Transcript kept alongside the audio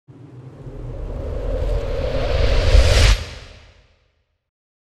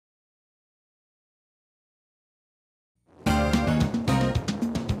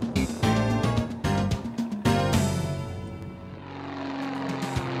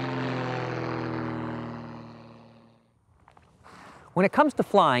When it comes to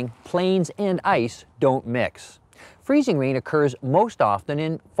flying, planes and ice don't mix. Freezing rain occurs most often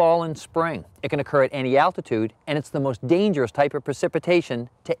in fall and spring. It can occur at any altitude, and it's the most dangerous type of precipitation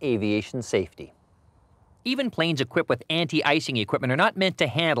to aviation safety. Even planes equipped with anti-icing equipment are not meant to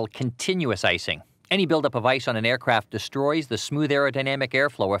handle continuous icing. Any buildup of ice on an aircraft destroys the smooth aerodynamic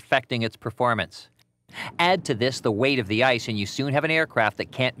airflow, affecting its performance. Add to this the weight of the ice, and you soon have an aircraft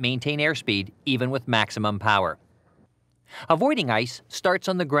that can't maintain airspeed even with maximum power. Avoiding ice starts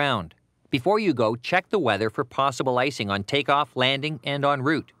on the ground. Before you go, check the weather for possible icing on takeoff, landing, and en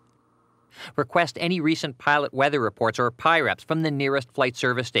route. Request any recent pilot weather reports or PIREPs from the nearest flight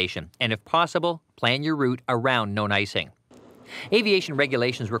service station, and if possible, plan your route around known icing. Aviation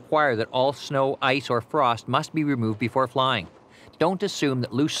regulations require that all snow, ice, or frost must be removed before flying. Don't assume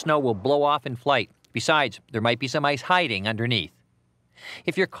that loose snow will blow off in flight. Besides, there might be some ice hiding underneath.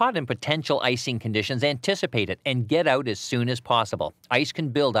 If you're caught in potential icing conditions, anticipate it and get out as soon as possible. Ice can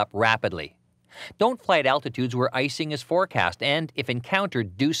build up rapidly. Don't fly at altitudes where icing is forecast, and if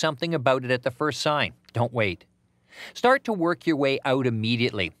encountered, do something about it at the first sign. Don't wait. Start to work your way out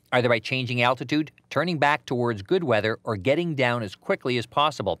immediately, either by changing altitude, turning back towards good weather, or getting down as quickly as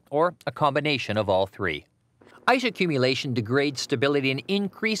possible, or a combination of all three. Ice accumulation degrades stability and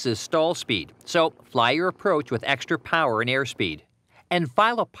increases stall speed, so fly your approach with extra power and airspeed. And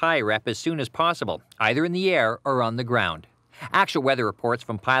file a PIREP as soon as possible, either in the air or on the ground. Actual weather reports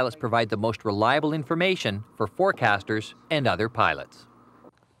from pilots provide the most reliable information for forecasters and other pilots.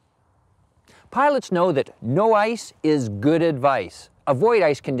 Pilots know that no ice is good advice. Avoid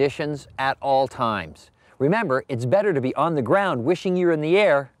ice conditions at all times. Remember, it's better to be on the ground wishing you're in the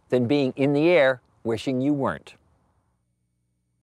air than being in the air wishing you weren't.